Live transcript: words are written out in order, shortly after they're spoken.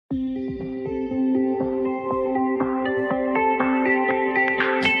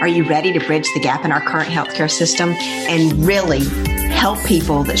Are you ready to bridge the gap in our current healthcare system and really help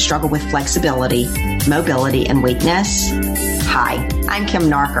people that struggle with flexibility, mobility, and weakness? Hi, I'm Kim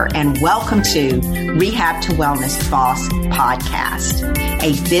Narker, and welcome to Rehab to Wellness Boss Podcast,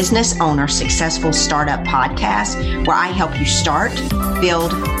 a business owner successful startup podcast where I help you start,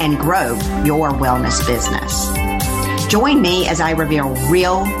 build, and grow your wellness business. Join me as I reveal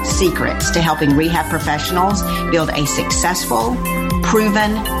real secrets to helping rehab professionals build a successful,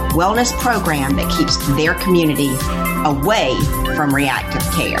 proven wellness program that keeps their community away from reactive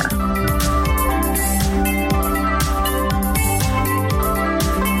care.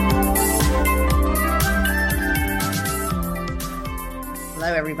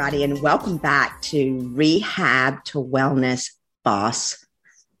 Hello, everybody, and welcome back to Rehab to Wellness Boss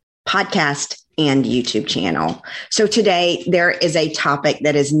Podcast and YouTube channel. So today there is a topic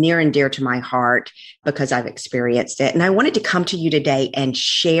that is near and dear to my heart because I've experienced it. And I wanted to come to you today and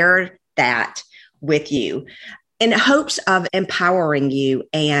share that with you in hopes of empowering you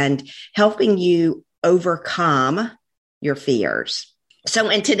and helping you overcome your fears. So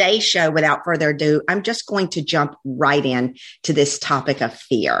in today's show, without further ado, I'm just going to jump right in to this topic of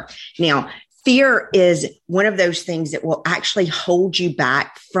fear. Now, fear is one of those things that will actually hold you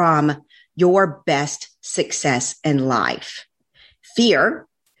back from your best success in life. Fear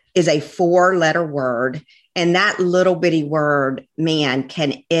is a 4-letter word, and that little bitty word, man,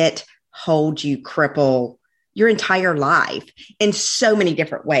 can it hold you, cripple your entire life in so many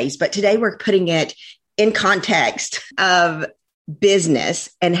different ways. But today we're putting it in context of business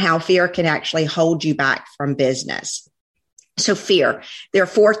and how fear can actually hold you back from business. So fear, there are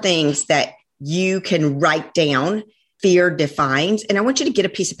 4 things that you can write down. Fear defines. And I want you to get a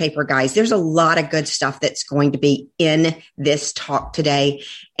piece of paper, guys. There's a lot of good stuff that's going to be in this talk today.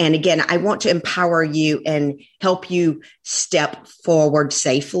 And again, I want to empower you and help you step forward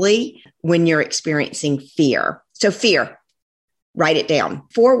safely when you're experiencing fear. So fear, write it down.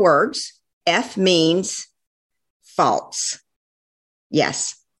 4 words. F means false.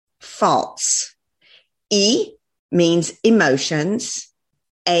 Yes, false. E means emotions.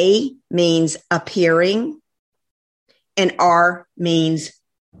 A means appearing. And R means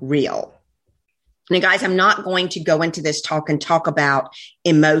real. Now, guys, I'm not going to go into this talk and talk about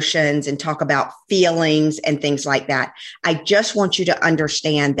emotions and talk about feelings and things like that. I just want you to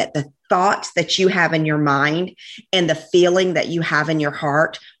understand that the thoughts that you have in your mind and the feeling that you have in your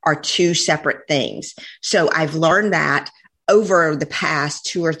heart are 2 separate things. So I've learned that over the past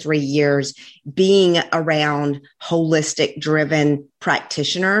 2 or 3 years being around holistic driven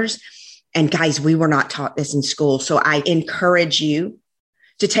practitioners. And guys, we were not taught this in school. So I encourage you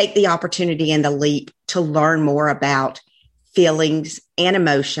to take the opportunity and the leap to learn more about feelings and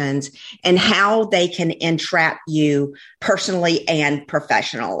emotions and how they can entrap you personally and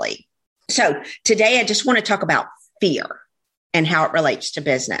professionally. So today I just want to talk about fear and how it relates to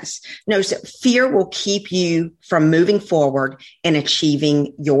business. Notice that fear will keep you from moving forward and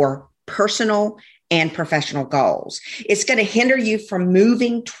achieving your personal and professional goals. It's going to hinder you from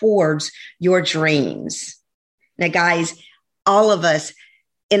moving towards your dreams. Now, guys, all of us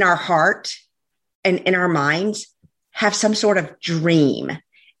in our heart and in our minds have some sort of dream.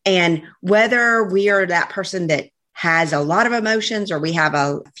 And whether we are that person that has a lot of emotions or we have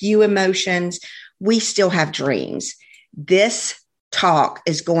a few emotions, we still have dreams. This talk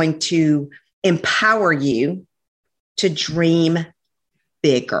is going to empower you to dream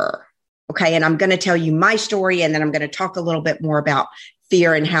bigger. Okay. And I'm going to tell you my story, and then I'm going to talk a little bit more about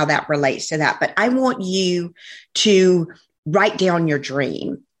fear and how that relates to that. But I want you to write down your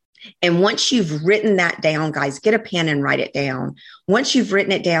dream. And once you've written that down, guys, get a pen and write it down. Once you've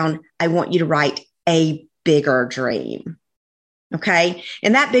written it down, I want you to write a bigger dream. Okay.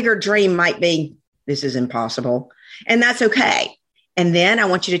 And that bigger dream might be, this is impossible. And that's okay. And then I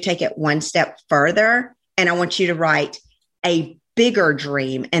want you to take it one step further, and I want you to write a bigger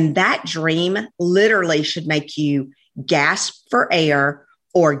dream. And that dream literally should make you gasp for air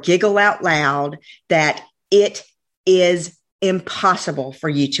or giggle out loud that it is impossible for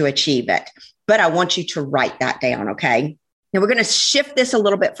you to achieve it. But I want you to write that down. Okay. Now we're going to shift this a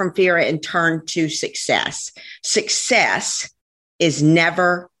little bit from fear and turn to success. Success is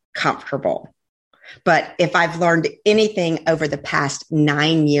never comfortable. But if I've learned anything over the past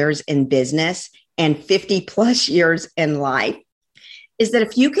 9 years in business and 50 plus years in life, is that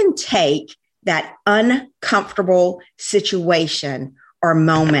if you can take that uncomfortable situation or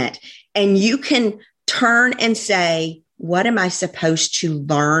moment and you can turn and say, what am I supposed to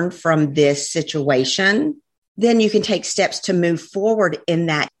learn from this situation? Then you can take steps to move forward in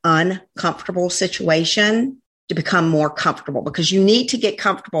that uncomfortable situation to become more comfortable, because you need to get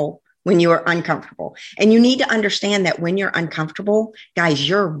comfortable when you are uncomfortable. And you need to understand that when you're uncomfortable, guys,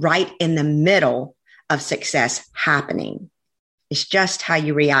 you're right in the middle of success happening. It's just how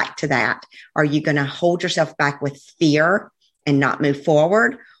you react to that. Are you going to hold yourself back with fear and not move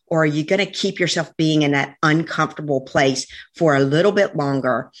forward? Or are you going to keep yourself being in that uncomfortable place for a little bit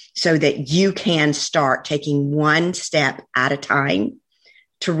longer so that you can start taking one step at a time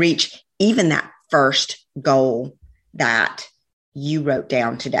to reach even that first goal that you wrote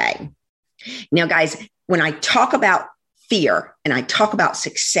down today? Now, guys, when I talk about fear and I talk about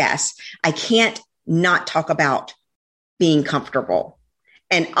success, I can't not talk about being comfortable.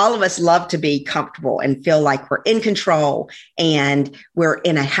 And all of us love to be comfortable and feel like we're in control and we're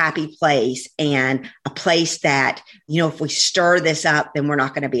in a happy place and a place that, if we stir this up, then we're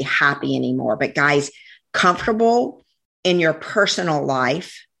not going to be happy anymore. But guys, comfortable in your personal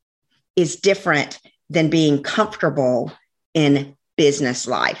life is different than being comfortable in business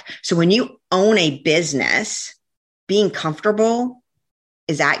life. So when you own a business, being comfortable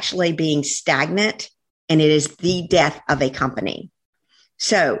is actually being stagnant, and it is the death of a company.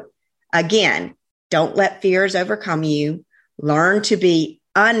 So again, don't let fears overcome you. Learn to be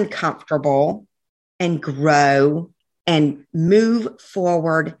uncomfortable and grow and move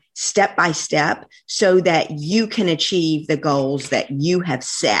forward step by step so that you can achieve the goals that you have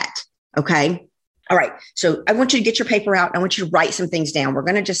set. Okay. All right. So I want you to get your paper out. I want you to write some things down. We're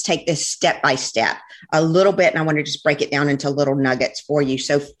going to just take this step by step a little bit. And I want to just break it down into little nuggets for you.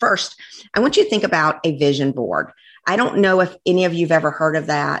 So first, I want you to think about a vision board. I don't know if any of you have ever heard of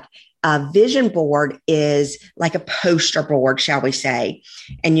that. A vision board is like a poster board, shall we say.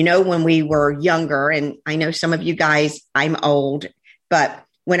 And when we were younger, and I know some of you guys, I'm old, but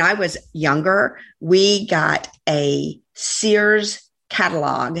when I was younger, we got a Sears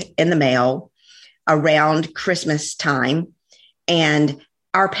catalog in the mail around Christmas time. And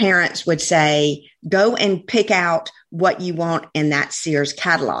our parents would say, go and pick out what you want in that Sears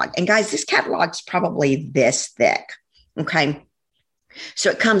catalog. And guys, this catalog's probably this thick. Okay. So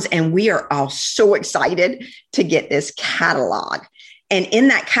it comes and we are all so excited to get this catalog. And in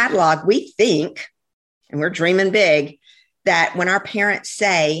that catalog, we think, and we're dreaming big, that when our parents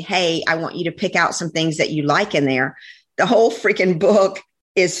say, hey, I want you to pick out some things that you like in there, the whole freaking book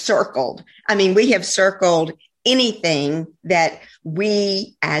is circled. I mean, we have circled anything that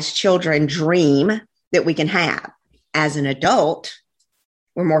we as children dream that we can have. As an adult,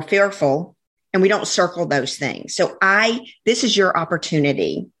 we're more fearful and we don't circle those things. So this is your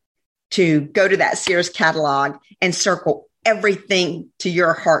opportunity to go to that Sears catalog and circle everything to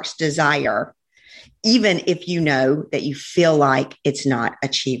your heart's desire, even if you know that you feel like it's not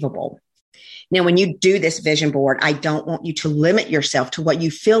achievable. Now, when you do this vision board, I don't want you to limit yourself to what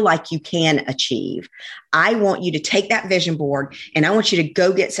you feel like you can achieve. I want you to take that vision board and I want you to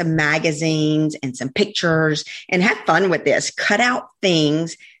go get some magazines and some pictures and have fun with this. Cut out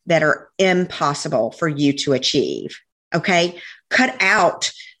things that are impossible for you to achieve. Okay. Cut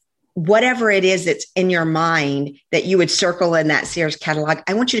out whatever it is that's in your mind that you would circle in that Sears catalog.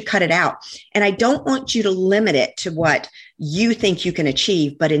 I want you to cut it out. And I don't want you to limit it to what you think you can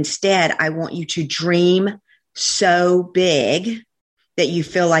achieve, but instead I want you to dream so big that you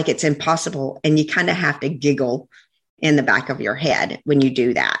feel like it's impossible. And you kind of have to giggle in the back of your head when you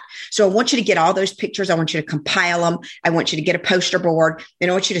do that. So I want you to get all those pictures. I want you to compile them. I want you to get a poster board.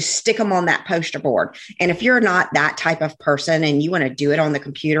 Then I want you to stick them on that poster board. And if you're not that type of person and you want to do it on the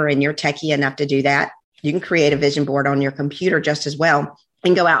computer and you're techie enough to do that, you can create a vision board on your computer just as well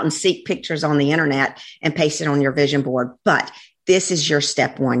and go out and seek pictures on the internet and paste it on your vision board. But this is your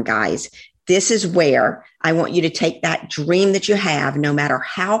step one, guys. This is where I want you to take that dream that you have, no matter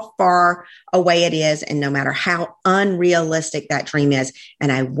how far away it is and no matter how unrealistic that dream is.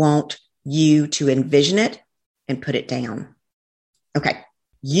 And I want you to envision it and put it down. Okay.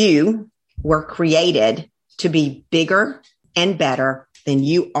 You were created to be bigger and better than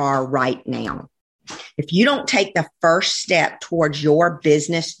you are right now. If you don't take the first step towards your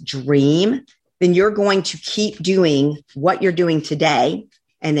business dream, then you're going to keep doing what you're doing today.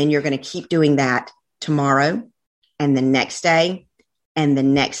 And then you're going to keep doing that tomorrow and the next day and the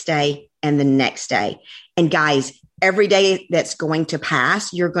next day and the next day. And guys, every day that's going to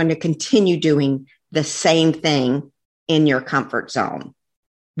pass, you're going to continue doing the same thing in your comfort zone.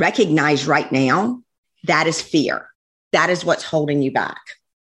 Recognize right now, that is fear. That is what's holding you back.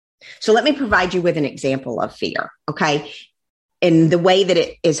 So let me provide you with an example of fear, okay? And the way that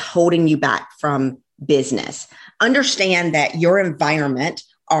it is holding you back from business. Understand that your environment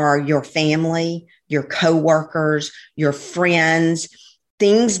are your family, your coworkers, your friends,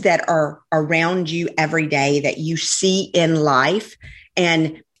 things that are around you every day that you see in life,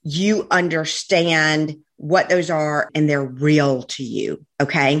 and you understand what those are and they're real to you.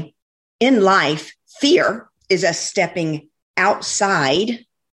 Okay. In life, fear is us stepping outside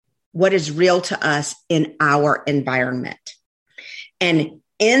what is real to us in our environment. And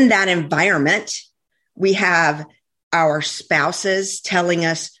in that environment, we have our spouses telling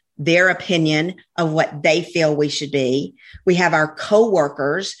us their opinion of what they feel we should be. We have our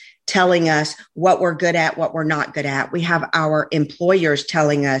coworkers telling us what we're good at, what we're not good at. We have our employers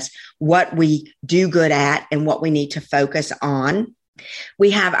telling us what we do good at and what we need to focus on.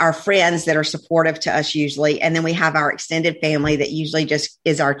 We have our friends that are supportive to us usually. And then we have our extended family that usually just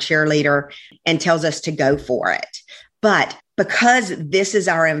is our cheerleader and tells us to go for it. But because this is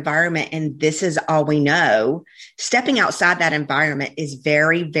our environment and this is all we know, stepping outside that environment is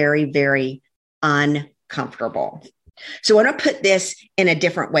very, very, very uncomfortable. So I want to put this in a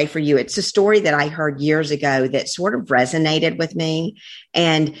different way for you. It's a story that I heard years ago that sort of resonated with me.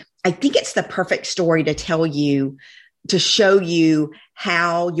 And I think it's the perfect story to tell you, to show you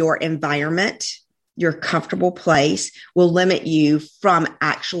how your environment, your comfortable place, will limit you from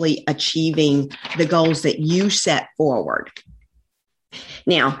actually achieving the goals that you set forward.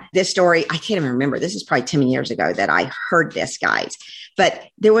 Now, this story, I can't even remember. This is probably 10 years ago that I heard this, guys. But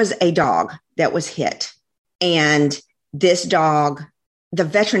there was a dog that was hit. And this dog, the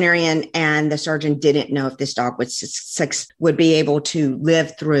veterinarian and the surgeon didn't know if this dog would be able to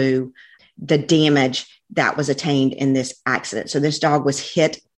live through the damage that was attained in this accident. So this dog was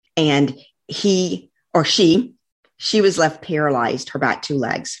hit, and she was left paralyzed, her back 2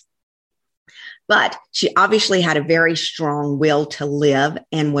 legs. But she obviously had a very strong will to live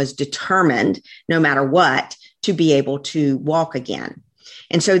and was determined, no matter what, to be able to walk again.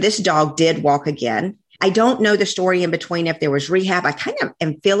 And so this dog did walk again. I don't know the story in between if there was rehab. I kind of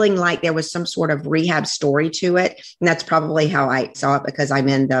am feeling like there was some sort of rehab story to it. And that's probably how I saw it because I'm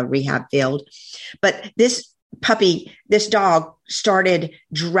in the rehab field. But this dog started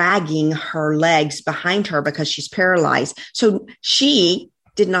dragging her legs behind her because she's paralyzed. So she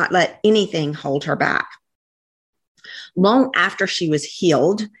did not let anything hold her back. Long after she was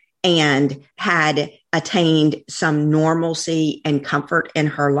healed and had attained some normalcy and comfort in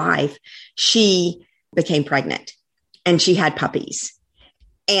her life, she became pregnant and she had puppies.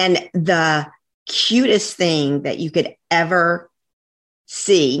 And the cutest thing that you could ever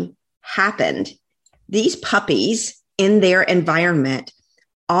see happened. These puppies in their environment,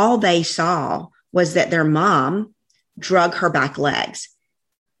 all they saw was that their mom drug her back legs.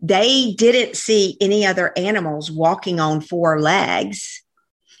 They didn't see any other animals walking on 4 legs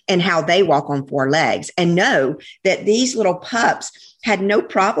and how they walk on 4 legs, and know that these little pups had no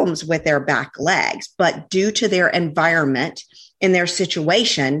problems with their back legs, but due to their environment and their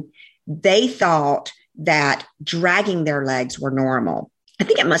situation, they thought that dragging their legs were normal. I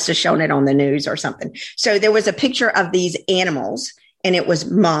think it must have shown it on the news or something. So there was a picture of these animals, and it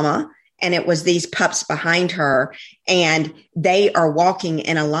was mama, and it was these pups behind her, and they are walking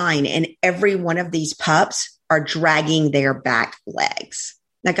in a line, and every one of these pups are dragging their back legs.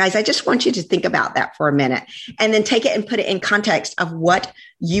 Now, guys, I just want you to think about that for a minute and then take it and put it in context of what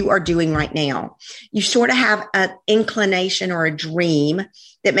you are doing right now. You sort of have an inclination or a dream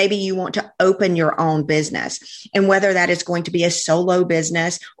that maybe you want to open your own business. And whether that is going to be a solo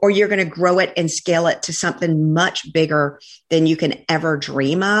business or you're going to grow it and scale it to something much bigger than you can ever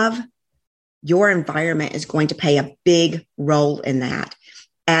dream of, your environment is going to play a big role in that,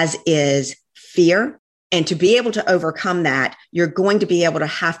 as is fear. And to be able to overcome that, you're going to be able to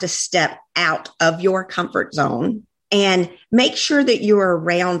have to step out of your comfort zone and make sure that you're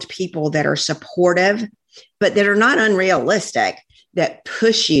around people that are supportive, but that are not unrealistic, that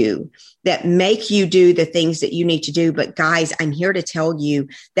push you, that make you do the things that you need to do. But guys, I'm here to tell you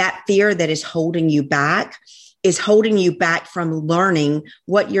that fear that is holding you back is holding you back from learning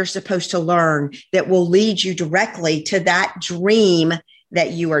what you're supposed to learn that will lead you directly to that dream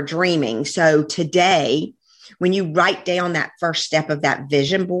that you are dreaming. So today, when you write down that first step of that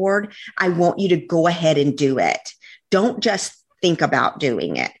vision board, I want you to go ahead and do it. Don't just think about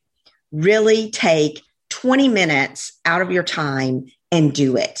doing it. Really take 20 minutes out of your time and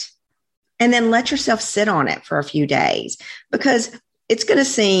do it. And then let yourself sit on it for a few days, because it's going to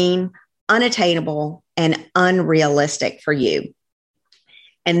seem unattainable and unrealistic for you.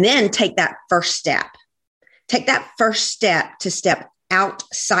 And then take that first step. Take that first step to step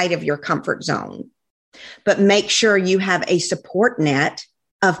outside of your comfort zone, but make sure you have a support net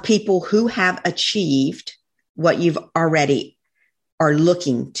of people who have achieved what you've already are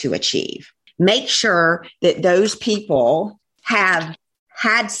looking to achieve. Make sure that those people have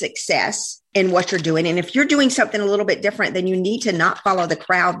had success in what you're doing. And if you're doing something a little bit different, then you need to not follow the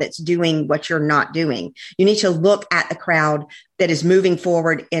crowd that's doing what you're not doing. You need to look at the crowd that is moving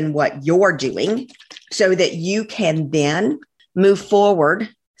forward in what you're doing so that you can then move forward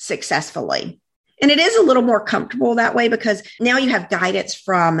successfully. And it is a little more comfortable that way because now you have guidance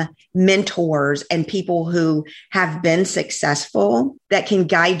from mentors and people who have been successful that can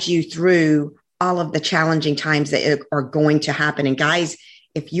guide you through all of the challenging times that are going to happen. And guys,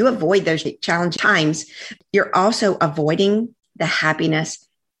 if you avoid those challenging times, you're also avoiding the happiness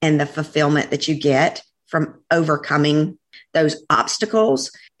and the fulfillment that you get from overcoming those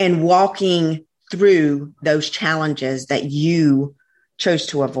obstacles and walking through those challenges that you chose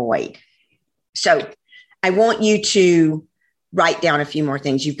to avoid. So I want you to write down a few more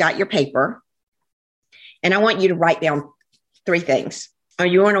things. You've got your paper, and I want you to write down 3 things. Or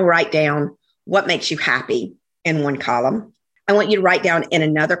you want to write down what makes you happy in one column. I want you to write down in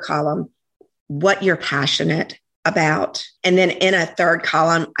another column what you're passionate about. And then in a third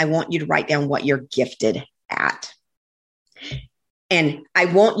column, I want you to write down what you're gifted at. And I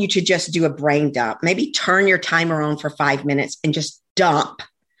want you to just do a brain dump. Maybe turn your timer on for 5 minutes and just dump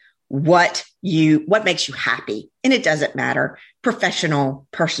what makes you happy. And it doesn't matter, professional,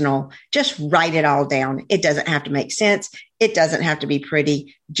 personal, just write it all down. It doesn't have to make sense. It doesn't have to be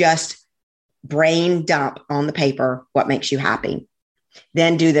pretty. Just brain dump on the paper what makes you happy.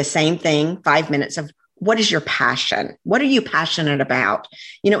 Then do the same thing, 5 minutes of what is your passion? What are you passionate about?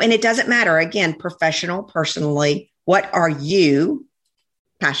 And it doesn't matter. Again, professional, personally, what are you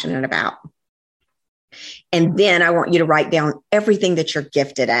passionate about? And then I want you to write down everything that you're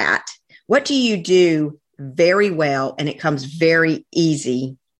gifted at. What do you do very well and it comes very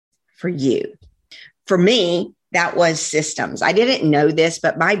easy for you? For me, that was systems. I didn't know this,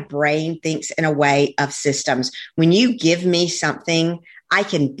 but my brain thinks in a way of systems. When you give me something, I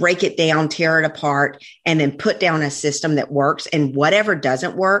can break it down, tear it apart, and then put down a system that works. And whatever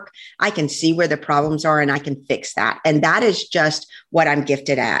doesn't work, I can see where the problems are and I can fix that. And that is just what I'm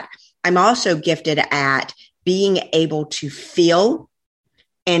gifted at. I'm also gifted at being able to feel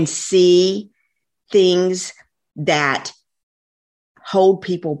and see things that hold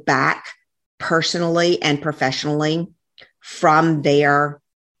people back personally and professionally from their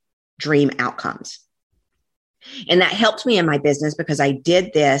dream outcomes. And that helped me in my business because I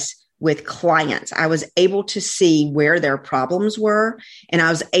did this with clients. I was able to see where their problems were, and I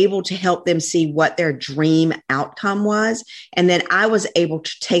was able to help them see what their dream outcome was. And then I was able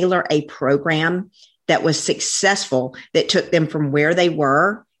to tailor a program that was successful, that took them from where they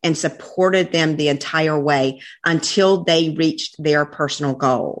were and supported them the entire way until they reached their personal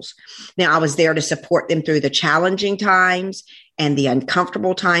goals. Now, I was there to support them through the challenging times and the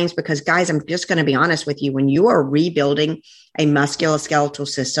uncomfortable times, because guys, I'm just going to be honest with you. When you are rebuilding a musculoskeletal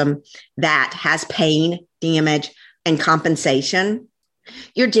system that has pain, damage, and compensation,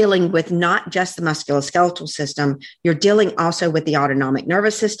 you're dealing with not just the musculoskeletal system. You're dealing also with the autonomic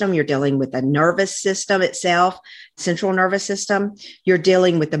nervous system. You're dealing with the nervous system itself, central nervous system. You're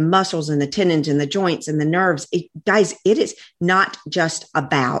dealing with the muscles and the tendons and the joints and the nerves. Guys, it is not just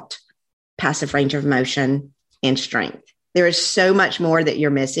about passive range of motion and strength. There is so much more that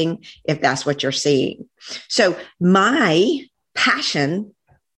you're missing if that's what you're seeing. So my passion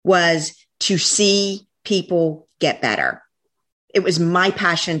was to see people get better. It was my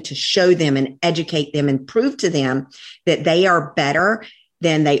passion to show them and educate them and prove to them that they are better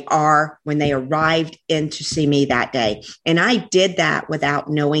than they are when they arrived in to see me that day. And I did that without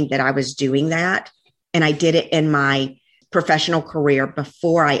knowing that I was doing that. And I did it in my professional career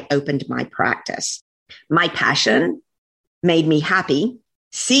before I opened my practice. My passion made me happy.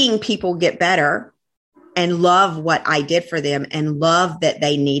 Seeing people get better and love what I did for them and love that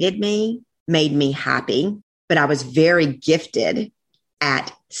they needed me made me happy. But I was very gifted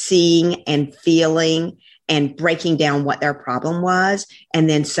at seeing and feeling and breaking down what their problem was and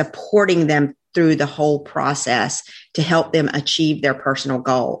then supporting them through the whole process to help them achieve their personal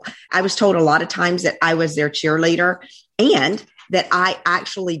goal. I was told a lot of times that I was their cheerleader and that I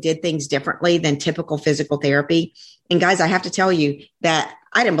actually did things differently than typical physical therapy. And guys, I have to tell you that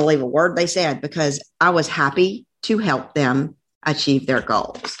I didn't believe a word they said because I was happy to help them achieve their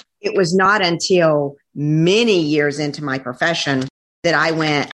goals. It was not until many years into my profession that I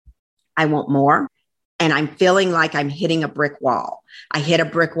want more. And I'm feeling like I'm hitting a brick wall. I hit a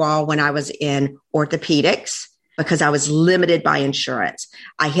brick wall when I was in orthopedics because I was limited by insurance.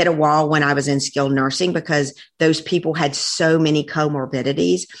 I hit a wall when I was in skilled nursing because those people had so many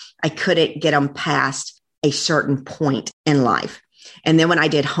comorbidities. I couldn't get them past a certain point in life. And then when I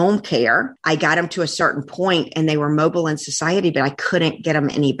did home care, I got them to a certain point and they were mobile in society, but I couldn't get them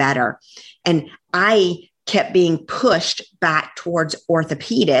any better. And I kept being pushed back towards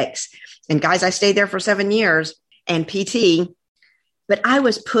orthopedics. And guys, I stayed there for 7 years and PT, but I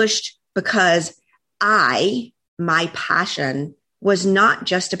was pushed because my passion was not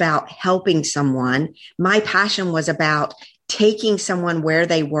just about helping someone. My passion was about taking someone where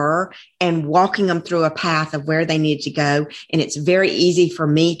they were and walking them through a path of where they needed to go. And it's very easy for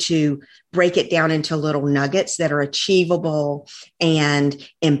me to break it down into little nuggets that are achievable and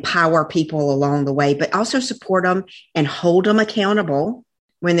empower people along the way, but also support them and hold them accountable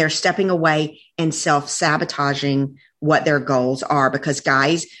when they're stepping away and self-sabotaging what their goals are. Because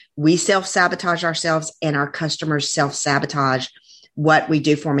guys, we self-sabotage ourselves and our customers self-sabotage what we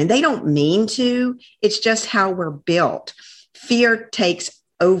do for them. And they don't mean to. It's just how we're built. Fear takes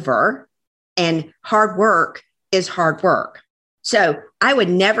over and hard work is hard work. So I would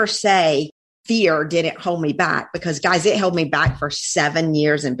never say fear didn't hold me back because guys, it held me back for 7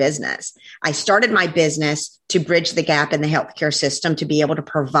 years in business. I started my business to bridge the gap in the healthcare system to be able to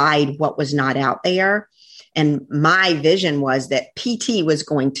provide what was not out there. And my vision was that PT was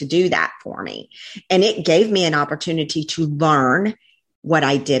going to do that for me. And it gave me an opportunity to learn what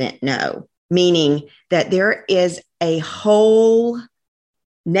I didn't know, meaning that there is a whole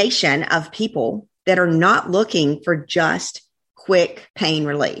nation of people that are not looking for just quick pain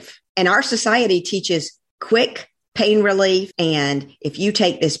relief. And our society teaches quick pain relief. And if you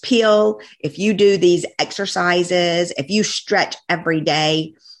take this pill, if you do these exercises, if you stretch every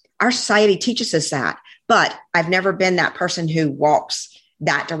day, our society teaches us that. But I've never been that person who walks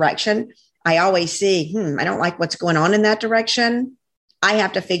that direction. I always see, I don't like what's going on in that direction. I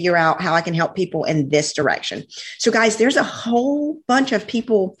have to figure out how I can help people in this direction. So guys, there's a whole bunch of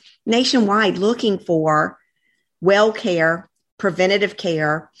people nationwide looking for well care, preventative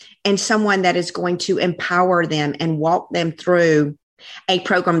care, and someone that is going to empower them and walk them through a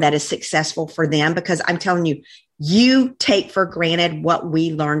program that is successful for them. Because I'm telling you, you take for granted what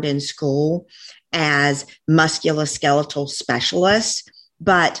we learned in school as musculoskeletal specialists,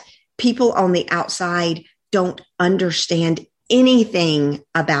 but people on the outside don't understand anything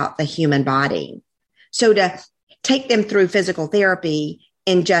about the human body. So to take them through physical therapy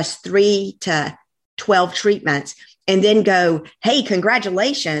in just 3 to 12 treatments and then go, hey,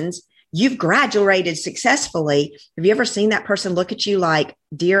 congratulations, you've graduated successfully. Have you ever seen that person look at you like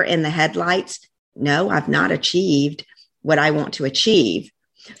deer in the headlights? No, I've not achieved what I want to achieve.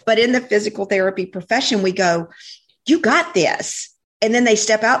 But in the physical therapy profession, we go, you got this. And then they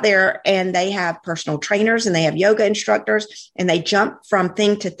step out there and they have personal trainers and they have yoga instructors and they jump from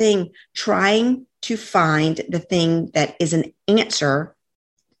thing to thing, trying to find the thing that is an answer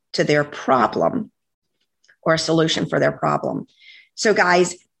to their problem or a solution for their problem. So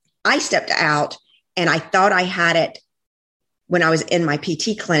guys, I stepped out and I thought I had it when I was in my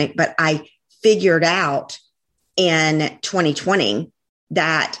PT clinic, but I figured out in 2020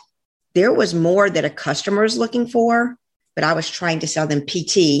 that there was more that a customer is looking for, but I was trying to sell them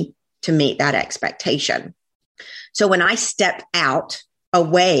PT to meet that expectation. So when I stepped out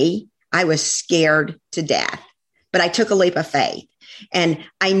away, I was scared to death, but I took a leap of faith. And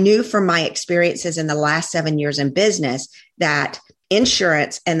I knew from my experiences in the last 7 years in business that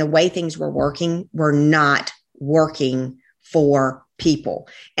insurance and the way things were working were not working for people.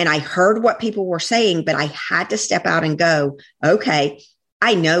 And I heard what people were saying, but I had to step out and go, okay,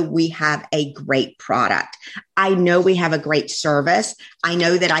 I know we have a great product. I know we have a great service. I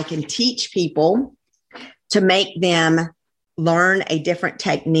know that I can teach people to make them learn a different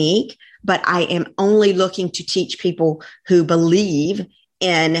technique, but I am only looking to teach people who believe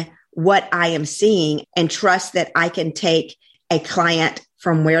in what I am seeing and trust that I can take a client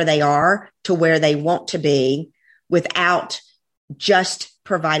from where they are to where they want to be without just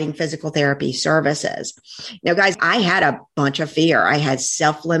providing physical therapy services. Now, guys, I had a bunch of fear. I had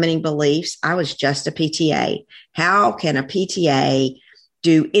self-limiting beliefs. I was just a PTA. How can a PTA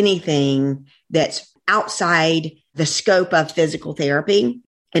do anything that's outside the scope of physical therapy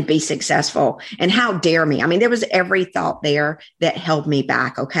and be successful? And how dare me? I mean, there was every thought there that held me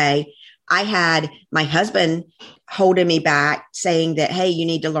back. Okay. I had my husband holding me back saying that, hey, you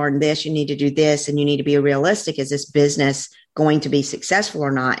need to learn this, you need to do this, and you need to be realistic. Is this business going to be successful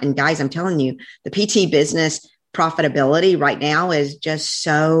or not? And guys, I'm telling you, the PT business profitability right now is just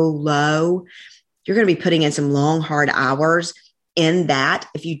so low. You're going to be putting in some long, hard hours in that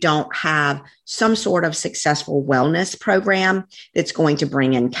if you don't have some sort of successful wellness program that's going to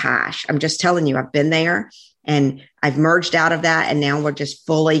bring in cash. I'm just telling you, I've been there and I've merged out of that. And now we're just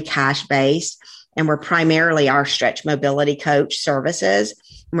fully cash based. and we're primarily our stretch mobility coach services.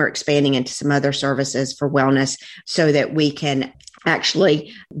 We're expanding into some other services for wellness so that we can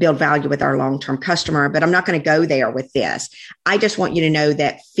actually build value with our long-term customer. But I'm not going to go there with this. I just want you to know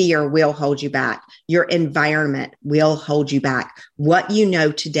that fear will hold you back. Your environment will hold you back. What you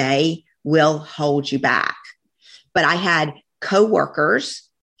know today will hold you back. But I had coworkers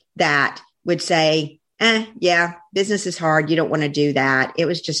that would say, yeah, business is hard. You don't want to do that. It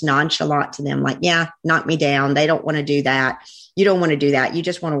was just nonchalant to them. Like, yeah, knock me down. They don't want to do that. You don't want to do that. You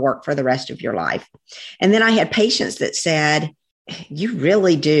just want to work for the rest of your life. And then I had patients that said, you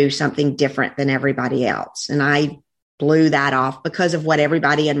really do something different than everybody else. And I blew that off because of what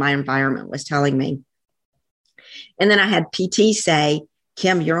everybody in my environment was telling me. And then I had PT say,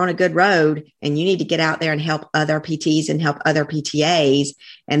 Kim, you're on a good road and you need to get out there and help other PTs and help other PTAs.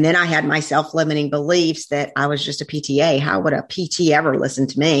 And then I had my self-limiting beliefs that I was just a PTA. How would a PT ever listen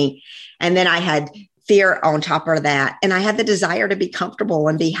to me? And then I had fear on top of that. And I had the desire to be comfortable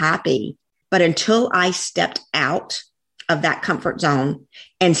and be happy. But until I stepped out of that comfort zone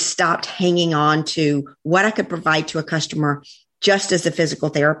and stopped hanging on to what I could provide to a customer just as a physical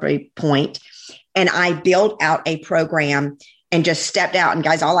therapy point, and I built out a program and just stepped out. And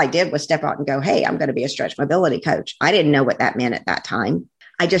guys, all I did was step out and go, hey, I'm going to be a stretch mobility coach. I didn't know what that meant at that time.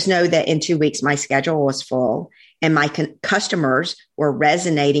 I just know that in 2 weeks, my schedule was full and my customers were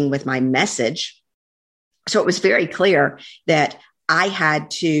resonating with my message. So it was very clear that I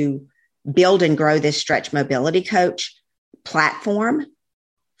had to build and grow this stretch mobility coach platform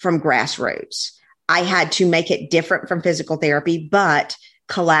from grassroots. I had to make it different from physical therapy, but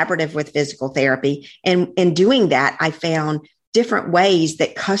collaborative with physical therapy. And in doing that, I found different ways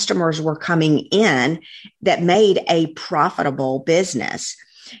that customers were coming in that made a profitable business,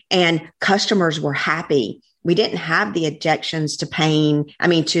 and customers were happy. We didn't have the objections to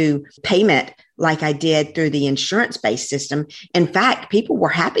to payment like I did through the insurance-based system. In fact, people were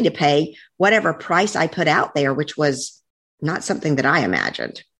happy to pay whatever price I put out there, which was not something that I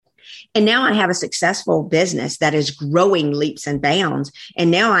imagined. And now I have a successful business that is growing leaps and bounds. And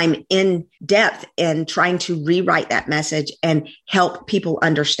now I'm in depth in trying to rewrite that message and help people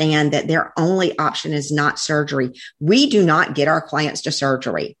understand that their only option is not surgery. We do not get our clients to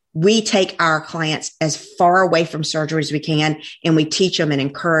surgery. We take our clients as far away from surgery as we can, and we teach them and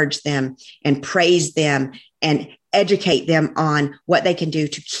encourage them and praise them and educate them on what they can do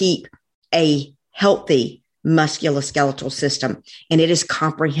to keep a healthy musculoskeletal system. And it is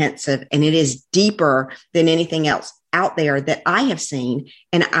comprehensive and it is deeper than anything else out there that I have seen,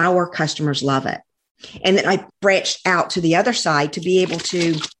 and our customers love it. And then I branched out to the other side to be able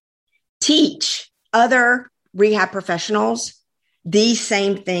to teach other rehab professionals these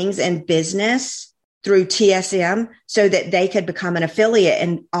same things in business through TSM so that they could become an affiliate.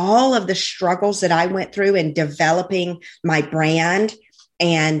 And all of the struggles that I went through in developing my brand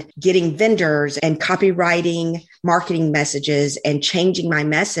and getting vendors and copywriting marketing messages and changing my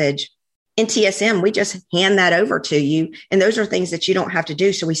message in TSM, we just hand that over to you. And those are things that you don't have to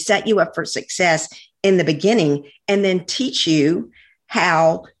do. So we set you up for success in the beginning and then teach you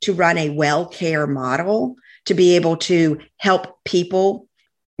how to run a well care model to be able to help people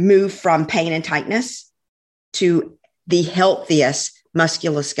move from pain and tightness to the healthiest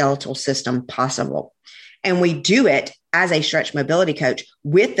musculoskeletal system possible. And we do it as a stretch mobility coach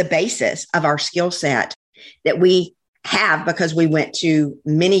with the basis of our skill set that we have because we went to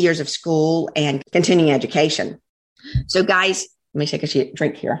many years of school and continuing education. So guys, let me take a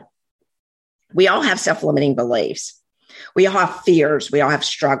drink here. We all have self-limiting beliefs. We all have fears. We all have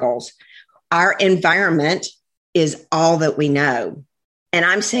struggles. Our environment is all that we know. And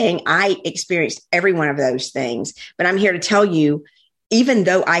I'm saying I experienced every one of those things, but I'm here to tell you, even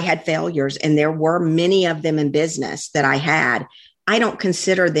though I had failures, and there were many of them in business that I had, I don't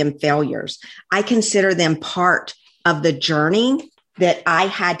consider them failures. I consider them part of the journey that I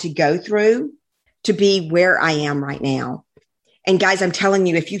had to go through to be where I am right now. And guys, I'm telling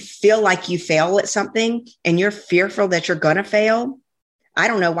you, if you feel like you fail at something and you're fearful that you're going to fail, I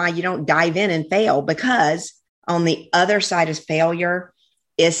don't know why you don't dive in and fail, because on the other side of failure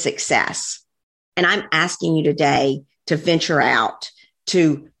is success. And I'm asking you today to venture out,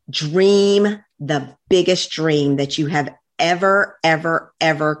 to dream the biggest dream that you have ever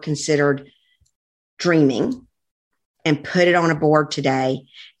considered dreaming, and put it on a board today,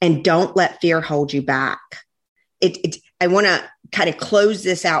 and don't let fear hold you back. I want to kind of close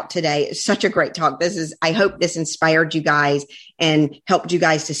this out today. It's such a great talk. I hope this inspired you guys and helped you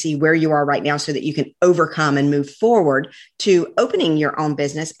guys to see where you are right now so that you can overcome and move forward to opening your own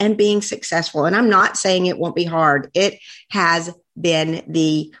business and being successful. And I'm not saying it won't be hard. It has been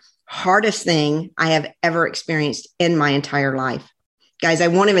the hardest thing I have ever experienced in my entire life. Guys, I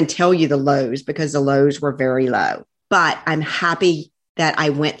won't even tell you the lows because the lows were very low, but I'm happy that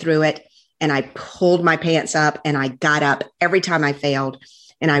I went through it and I pulled my pants up and I got up every time I failed.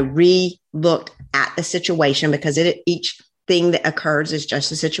 And I re-looked at the situation because each thing that occurs is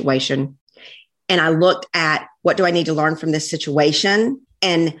just a situation. And I looked at what do I need to learn from this situation?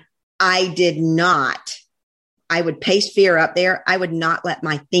 And I would paste fear up there. I would not let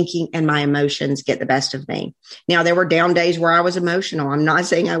my thinking and my emotions get the best of me. Now, there were down days where I was emotional. I'm not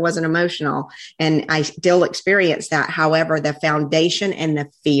saying I wasn't emotional, and I still experience that. However, the foundation and the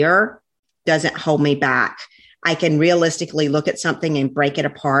fear doesn't hold me back. I can realistically look at something and break it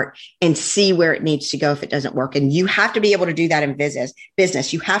apart and see where it needs to go if it doesn't work. And you have to be able to do that in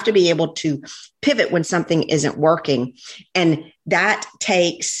business. You have to be able to pivot when something isn't working. And that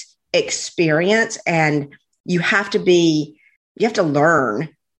takes experience, and you have to learn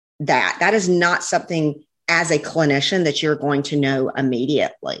that. That is not something as a clinician that you're going to know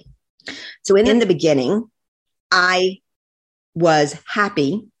immediately. So in the beginning, I was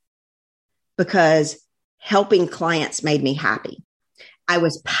happy because helping clients made me happy. I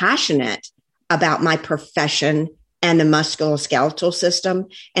was passionate about my profession and the musculoskeletal system.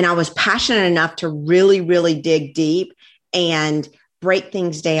 And I was passionate enough to really, really dig deep and break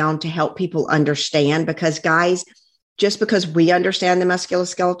things down to help people understand. Because guys, just because we understand the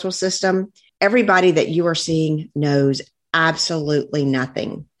musculoskeletal system, everybody that you are seeing knows absolutely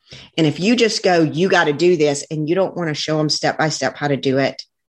nothing. And if you just go, you got to do this, and you don't want to show them step by step how to do it,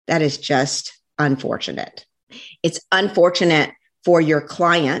 that is just unfortunate. It's unfortunate for your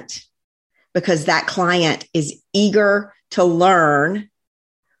client because that client is eager to learn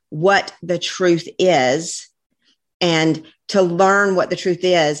what the truth is, and to learn what the truth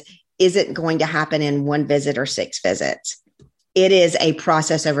is isn't going to happen in one visit or 6 visits. It is a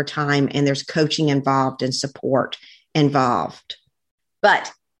process over time, and there's coaching involved and support involved.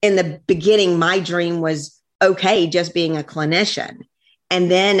 But in the beginning, my dream was okay, just being a clinician. And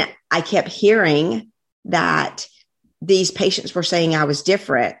then I kept hearing that these patients were saying I was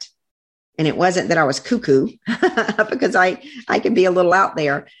different. And it wasn't that I was cuckoo because I can be a little out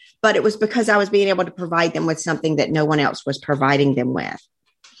there, but it was because I was being able to provide them with something that no one else was providing them with.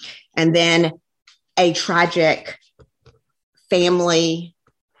 And then a tragic family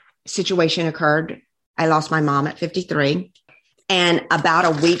situation occurred. I lost my mom at 53. And about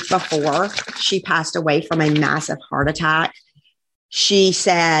a week before she passed away from a massive heart attack, she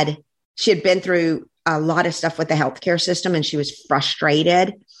said she had been through a lot of stuff with the healthcare system and she was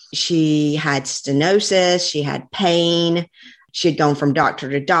frustrated. She had stenosis. She had pain. She had gone from doctor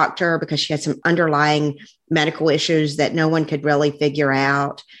to doctor because she had some underlying medical issues that no one could really figure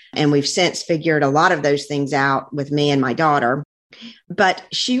out. And we've since figured a lot of those things out with me and my daughter. But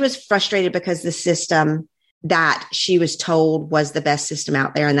she was frustrated because the system that she was told was the best system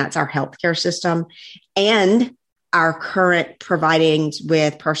out there, and that's our healthcare system, and our current providings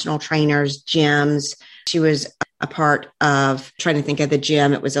with personal trainers, gyms. She was a part of, trying to think of the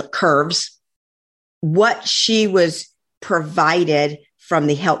gym, it was Curves. What she was provided from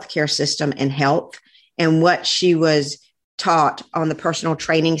the healthcare system and health, and what she was taught on the personal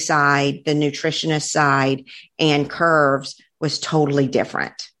training side, the nutritionist side, and Curves was totally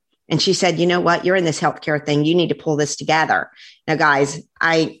different. And she said, you know what, you're in this healthcare thing. You need to pull this together. Now, guys,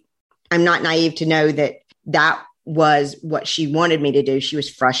 I'm not naive to know that that was what she wanted me to do. She was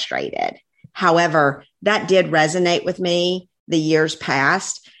frustrated. However, that did resonate with me the years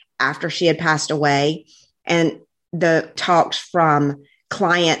past after she had passed away. And the talks from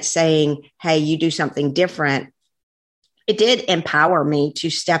clients saying, hey, you do something different. It did empower me to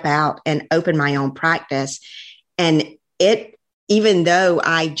step out and open my own practice. And even though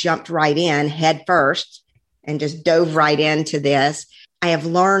I jumped right in head first and just dove right into this, I have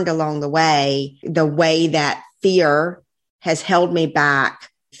learned along the way that fear has held me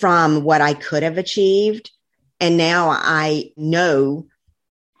back from what I could have achieved. And now I know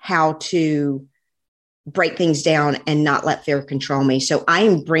how to break things down and not let fear control me. So I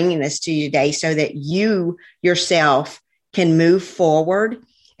am bringing this to you today so that you yourself can move forward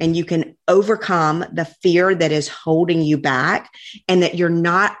and you can overcome the fear that is holding you back, and that you're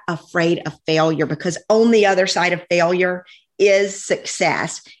not afraid of failure, because on the other side of failure is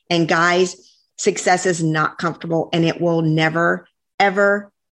success. And guys, success is not comfortable, and it will never,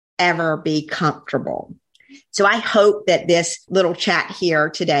 ever, ever be comfortable. So I hope that this little chat here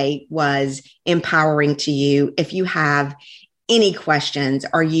today was empowering to you. If you have any questions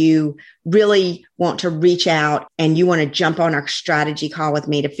or you really want to reach out and you want to jump on our strategy call with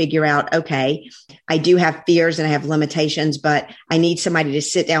me to figure out, okay, I do have fears and I have limitations, but I need somebody to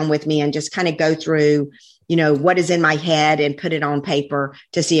sit down with me and just kind of go through, what is in my head and put it on paper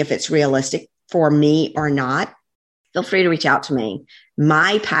to see if it's realistic for me or not, feel free to reach out to me.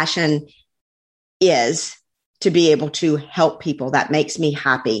 My passion is to be able to help people. That makes me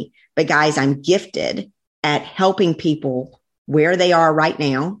happy. But guys, I'm gifted at helping people where they are right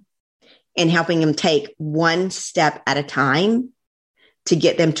now and helping them take one step at a time to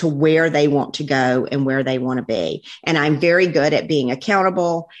get them to where they want to go and where they want to be. And I'm very good at being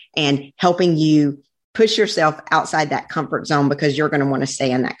accountable and helping you push yourself outside that comfort zone because you're going to want to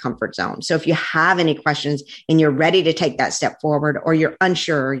stay in that comfort zone. So if you have any questions and you're ready to take that step forward, or you're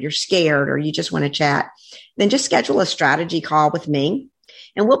unsure, or you're scared, or you just want to chat, then just schedule a strategy call with me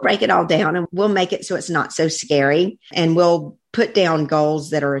and we'll break it all down and we'll make it so it's not so scary. And we'll put down goals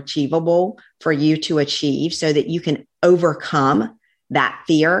that are achievable for you to achieve so that you can overcome that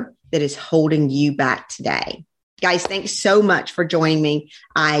fear that is holding you back today. Guys, thanks so much for joining me.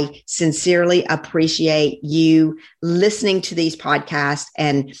 I sincerely appreciate you listening to these podcasts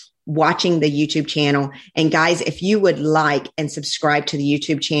and watching the YouTube channel. And guys, if you would like and subscribe to the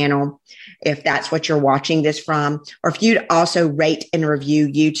YouTube channel, if that's what you're watching this from, or if you'd also rate and review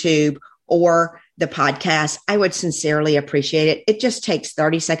YouTube or the podcast, I would sincerely appreciate it. It just takes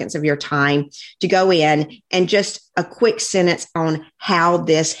 30 seconds of your time to go in and just a quick sentence on how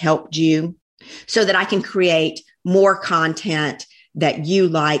this helped you so that I can create more content that you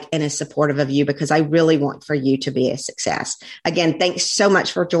like and is supportive of you, because I really want for you to be a success. Again, thanks so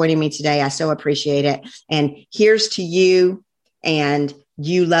much for joining me today. I so appreciate it. And here's to you and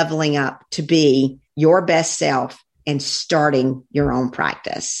you leveling up to be your best self and starting your own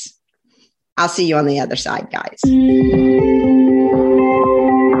practice. I'll see you on the other side, guys.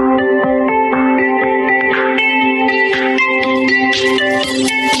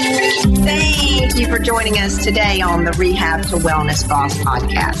 Thank you for joining us today on the Rehab to Wellness Boss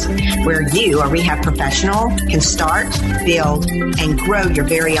podcast, where you, a rehab professional, can start, build, and grow your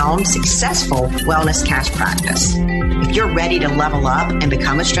very own successful wellness cash practice. If you're ready to level up and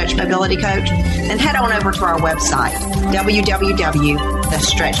become a stretch mobility coach, then head on over to our website,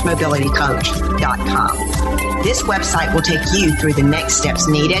 www.thestretchmobilitycoach.com. This website will take you through the next steps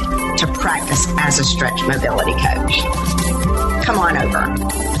needed to practice as a stretch mobility coach. Come on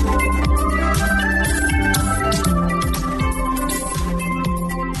over.